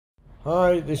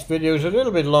Hi, this video is a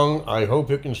little bit long. I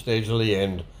hope you can stay till the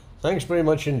end. Thanks very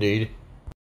much indeed.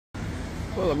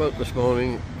 Well, I'm out this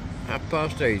morning,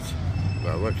 8:30.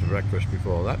 Well, I went to breakfast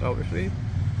before that, obviously.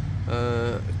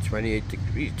 28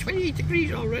 degrees. 28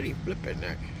 degrees already, flipping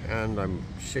neck. And I'm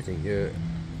sitting here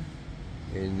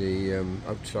in the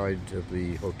outside of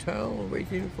the hotel,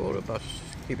 waiting for a bus,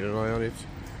 keeping an eye on it,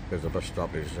 because the bus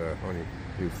stop is only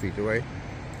a few feet away.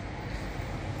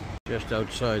 Just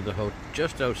outside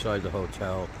the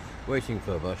hotel, waiting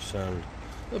for a bus, and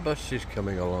the bus is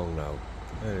coming along now.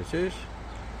 There it is.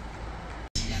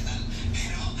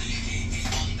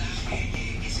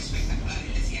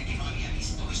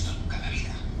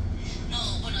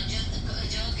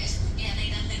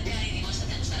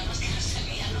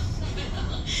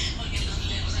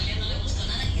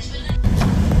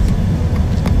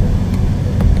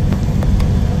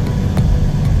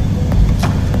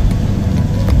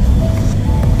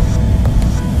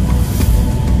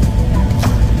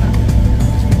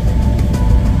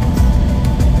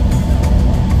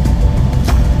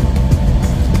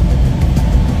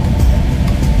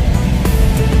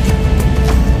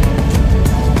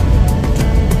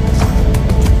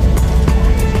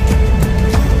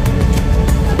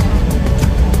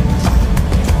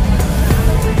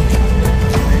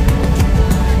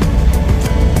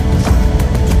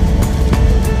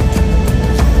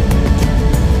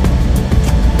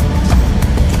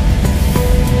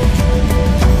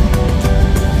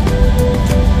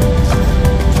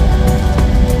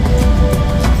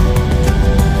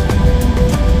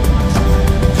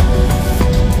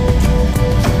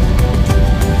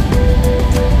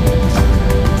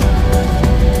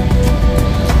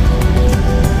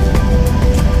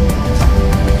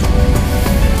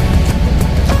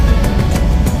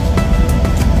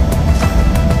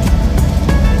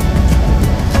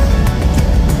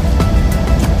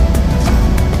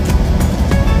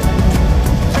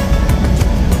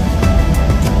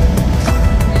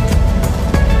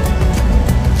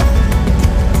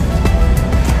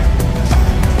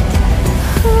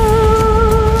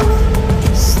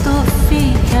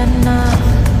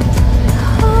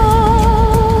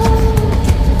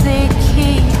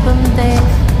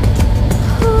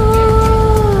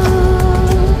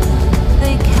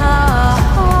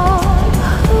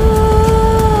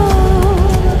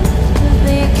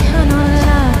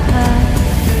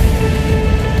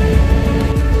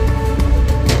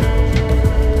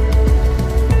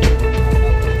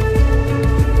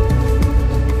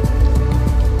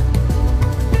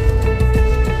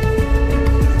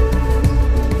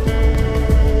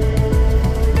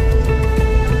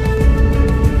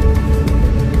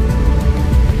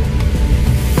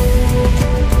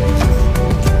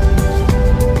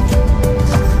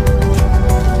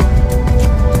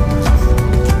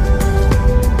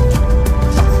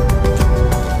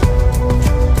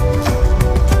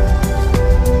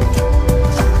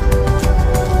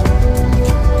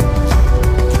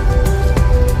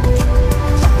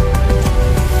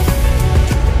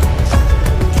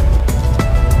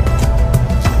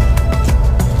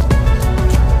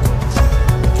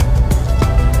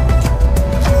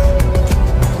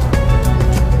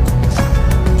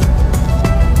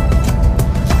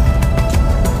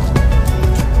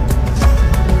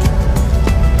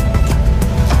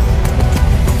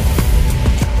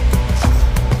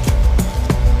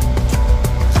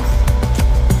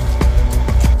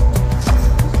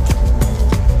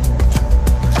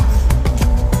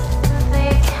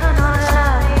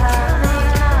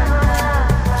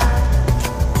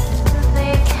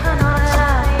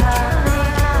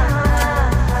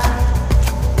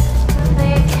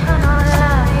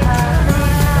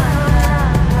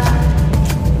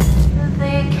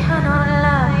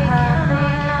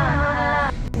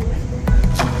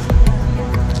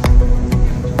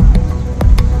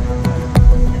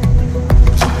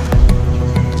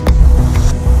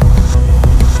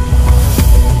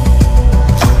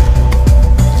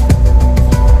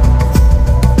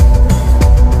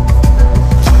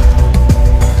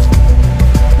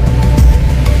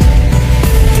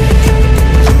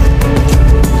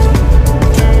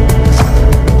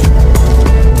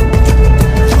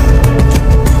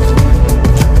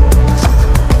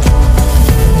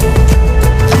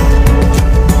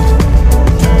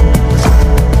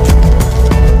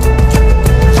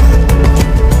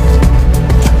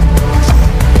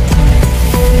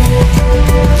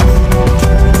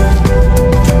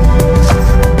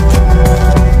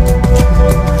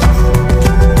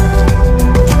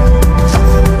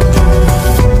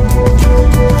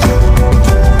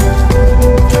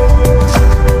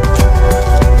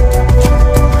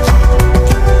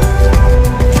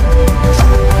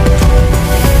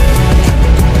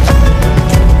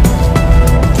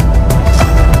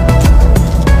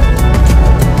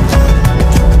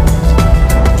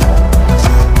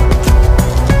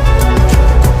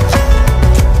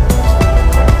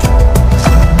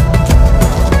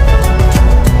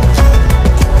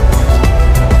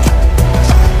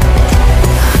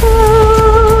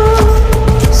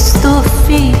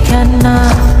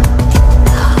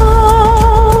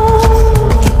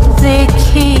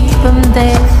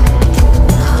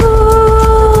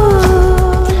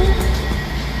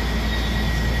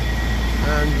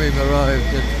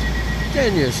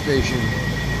 Denia station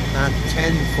at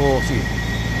 10:40.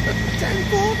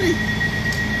 10:40!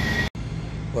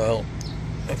 Well,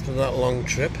 after that long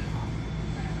trip,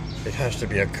 it has to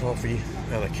be a coffee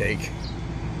and a cake.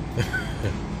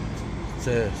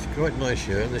 It's quite nice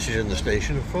here. This is in the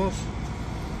station, of course.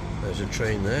 There's a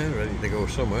train there, ready to go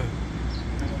somewhere.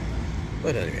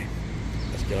 But anyway,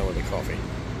 let's get on with the coffee.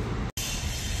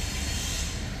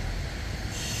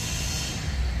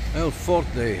 El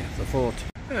Forte, the fort.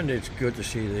 And it's good to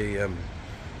see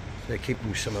they're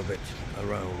keeping some of it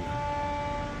around.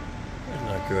 Isn't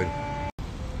that good?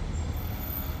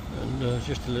 And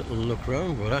just a little look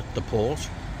round. We're at the port.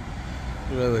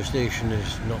 The railway station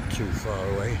is not too far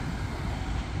away.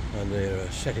 And they're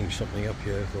setting something up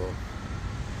here for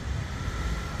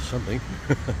something.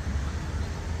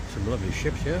 Some lovely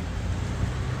ships here,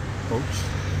 boats.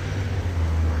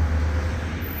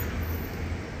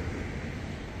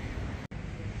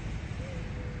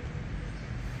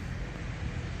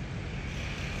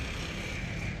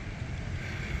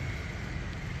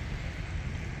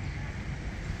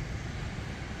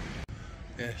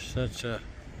 Yes, that's a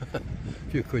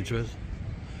few quid's worth.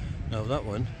 Now that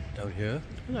one down here,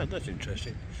 that's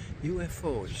interesting.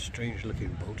 UFO is a strange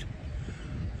looking boat.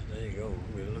 So there you go.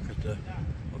 We'll look at the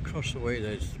across the way.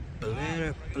 There's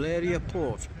Balearic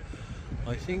Port.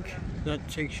 I think that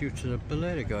takes you to the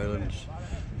Balearic Islands,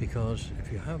 because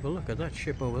if you have a look at that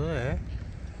ship over there,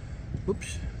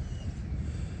 whoops,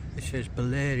 it says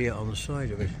Balearia on the side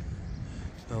of it.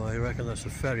 So I reckon that's a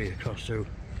ferry across to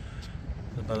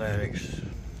the Balearics.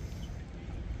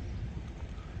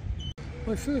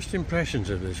 My first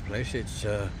impressions of this place, it's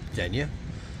Denia.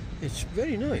 It's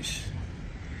very nice.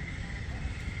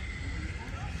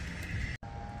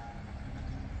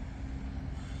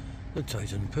 The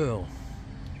Titan Pearl.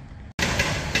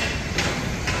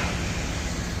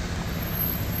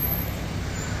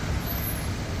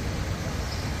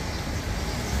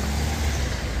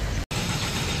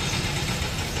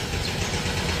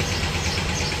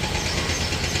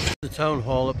 The town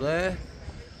hall up there.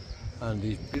 And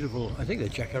these beautiful, I think they're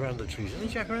jacaranda trees. Are they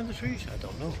jacaranda trees? I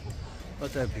don't know.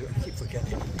 But they're beautiful. I keep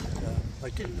forgetting. I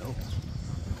didn't know.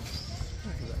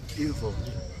 Look at that. Beautiful.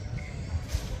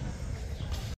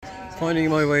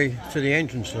 Finding my way to the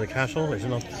entrance to the castle is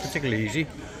not particularly easy.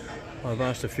 I've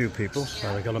asked a few people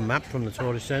and I got a map from the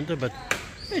tourist centre, but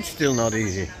it's still not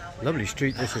easy. Lovely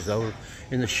street this is though,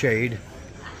 in the shade.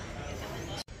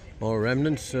 More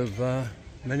remnants of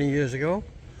many years ago.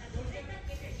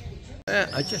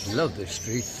 I just love this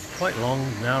street. Quite long,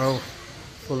 narrow,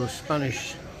 full of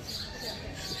Spanish,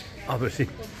 obviously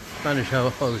Spanish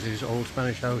houses, old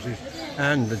Spanish houses,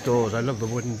 and the doors. I love the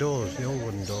wooden doors, the old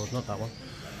wooden doors, not that one.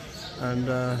 And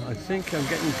I think I'm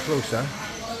getting closer.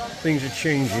 Things are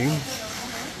changing.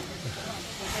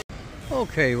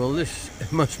 Okay, well this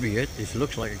must be it. This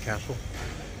looks like a castle,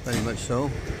 very much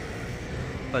so.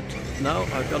 But now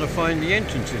I've got to find the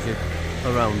entrance. Is it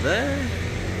around there?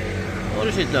 Or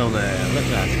is it down there?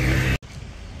 Let's ask.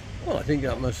 Well, I think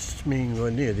that must mean we're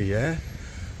near the air,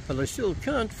 but I still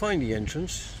can't find the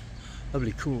entrance.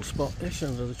 Lovely cool spot this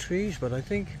under the trees, but I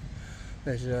think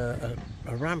there's a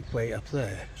rampway up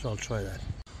there, so I'll try that.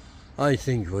 I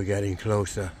think we're getting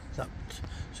closer. That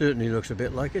certainly looks a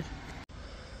bit like it.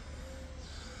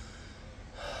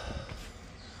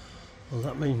 Well,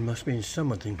 that must mean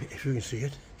something, if you can see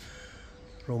it.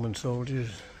 Roman soldiers,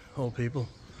 old people.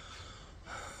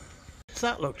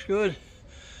 That looks good.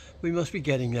 We must be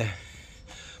getting there.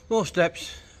 More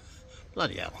steps.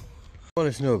 Bloody hell. Well,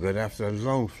 it's no good. After a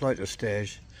long flight of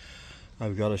stairs,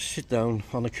 I've got to sit down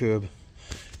on the curb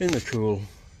in the cool,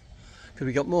 because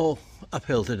we got more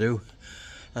uphill to do.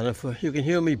 And if you can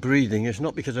hear me breathing, it's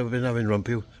not because I've been having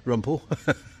rumple.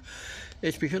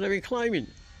 It's because I've been climbing.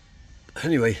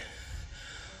 Anyway,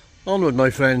 onward, my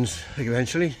friends,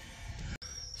 eventually.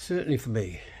 Certainly for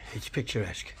me, it's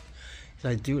picturesque.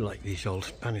 I do like these old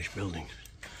Spanish buildings.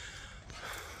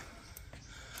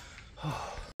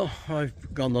 Oh, I've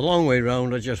gone the long way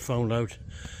round. I just found out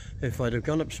if I'd have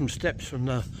gone up some steps from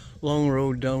the long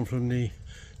road down from the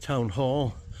town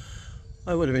hall,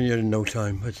 I would have been here in no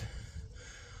time. But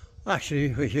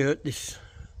actually we're here at this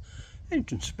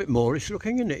entrance, a bit Moorish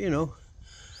looking, isn't it, you know?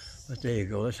 But there you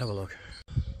go, let's have a look.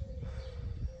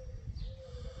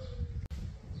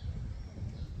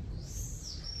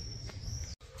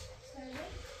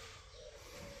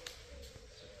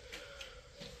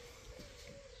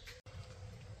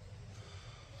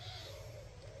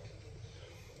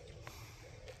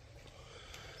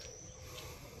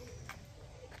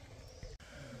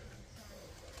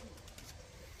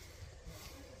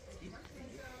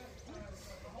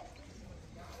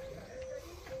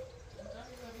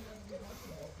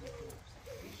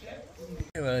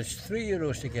 Well, it's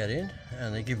 €3 to get in,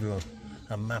 and they give you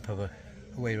a map of a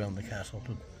way around the castle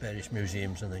to various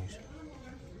museums and things.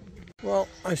 Well,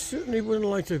 I certainly wouldn't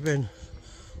like to have been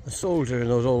a soldier in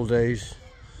those old days,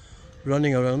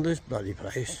 running around this bloody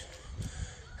place.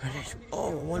 And it's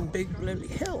all one big bloody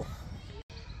hill.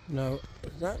 Now,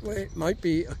 that way might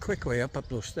be a quick way up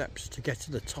those steps to get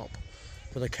to the top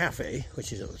for the cafe,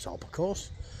 which is at the top, of course.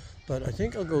 But I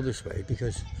think I'll go this way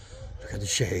because look at the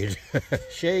shade.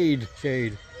 Shade,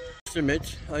 shade. I must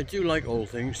admit, I do like old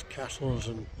things, castles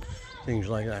and things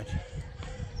like that.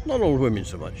 Not old women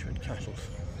so much, but castles.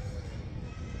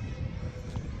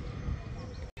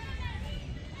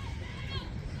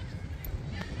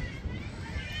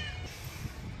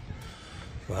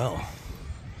 Well,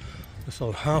 it's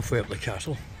all halfway up the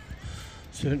castle,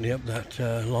 certainly up that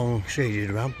long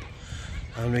shaded ramp,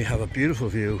 and we have a beautiful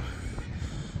view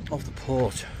of the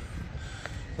port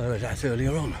that I was at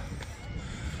earlier on.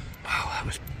 Wow, that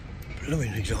was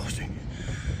blooming exhausting.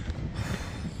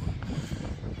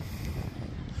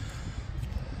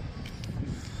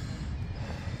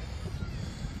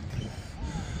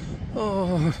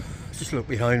 Oh, just look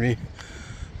behind me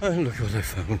and look what I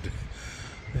found.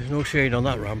 There's no shade on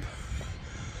that ramp.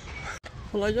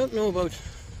 Well, I don't know about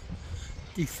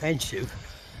defensive,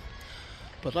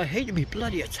 but I hate to be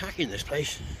bloody attacking this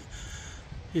place.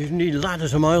 You need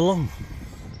ladders a mile long.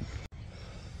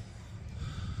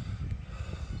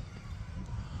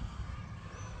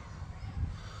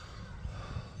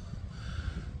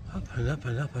 Up and up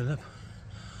and up and up.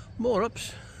 More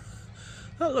ups.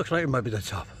 That looks like it might be the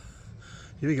top.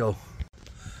 Here we go.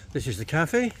 This is the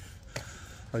cafe.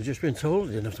 I've just been told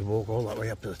I didn't have to walk all that way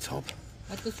up to the top.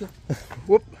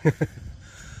 Whoop!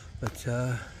 But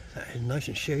nice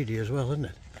and shady as well, isn't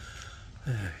it?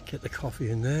 Get the coffee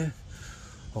in there,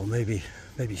 or maybe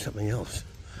something else.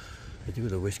 They do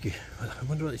with the whiskey. I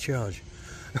wonder what they charge.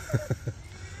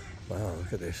 Wow,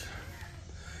 look at this.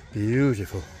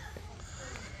 Beautiful.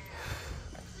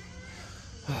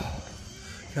 Oh,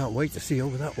 can't wait to see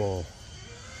over that wall.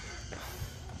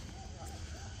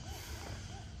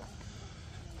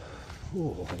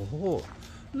 Oh,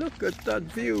 look at that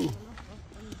view.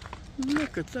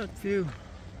 Look at that view.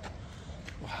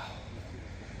 Wow.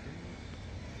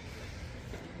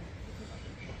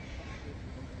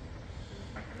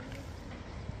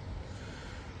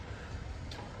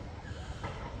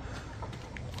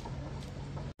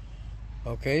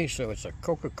 Okay, so it's a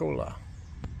Coca-Cola.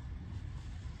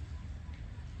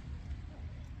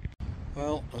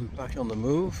 Well, I'm back on the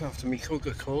move after me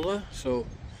Coca-Cola, so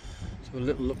a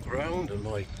little look around, and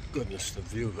my goodness, the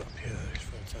view up here is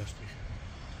fantastic.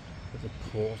 With the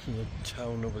port and the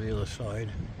town over the other side.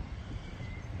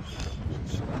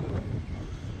 Superb.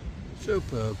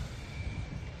 Superb.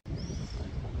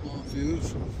 More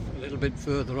views a little bit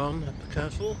further on at the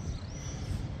castle.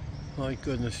 My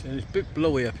goodness, and it's a bit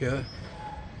blowy up here.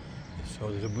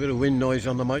 So there's a bit of wind noise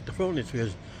on the microphone. It's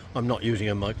because I'm not using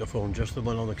a microphone, just the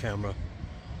one on the camera.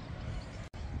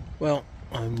 Well,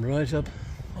 I'm right up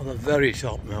on the very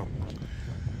top now.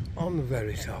 On the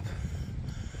very top.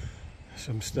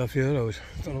 Some stuff here, I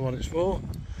don't know what it's for.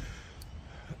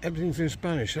 Everything's in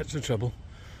Spanish, that's the trouble.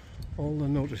 All the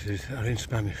notices are in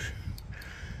Spanish.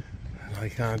 And I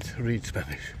can't read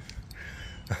Spanish.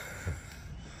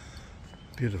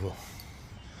 Beautiful.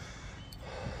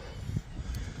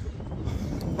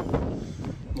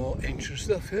 More ancient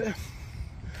stuff here.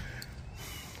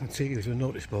 Let's see, there's a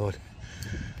notice board.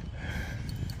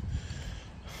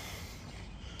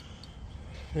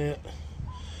 Yeah,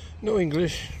 no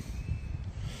English.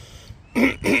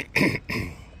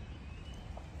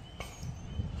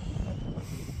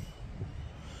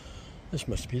 This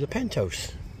must be the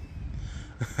penthouse.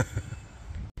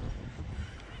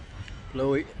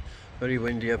 Blowy, very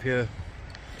windy up here.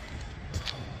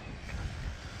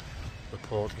 The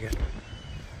port again.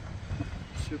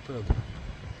 Superb.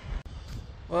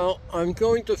 Well, I'm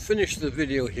going to finish the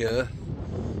video here.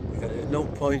 There's no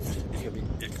point.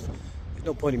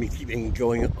 There's no point in me keeping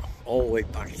going all the way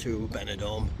back to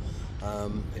Benidorm.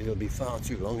 It'll be far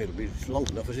too long. It'll be long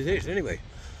enough as it is anyway.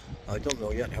 I don't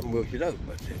know yet, I haven't worked it out,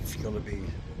 but it's going to be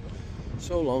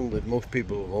so long that most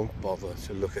people won't bother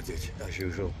to look at it as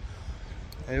usual.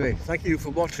 Anyway, thank you for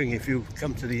watching if you've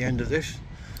come to the end of this,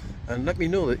 and let me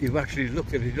know that you've actually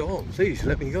looked at it all. Please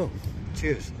let me know.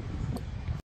 Cheers.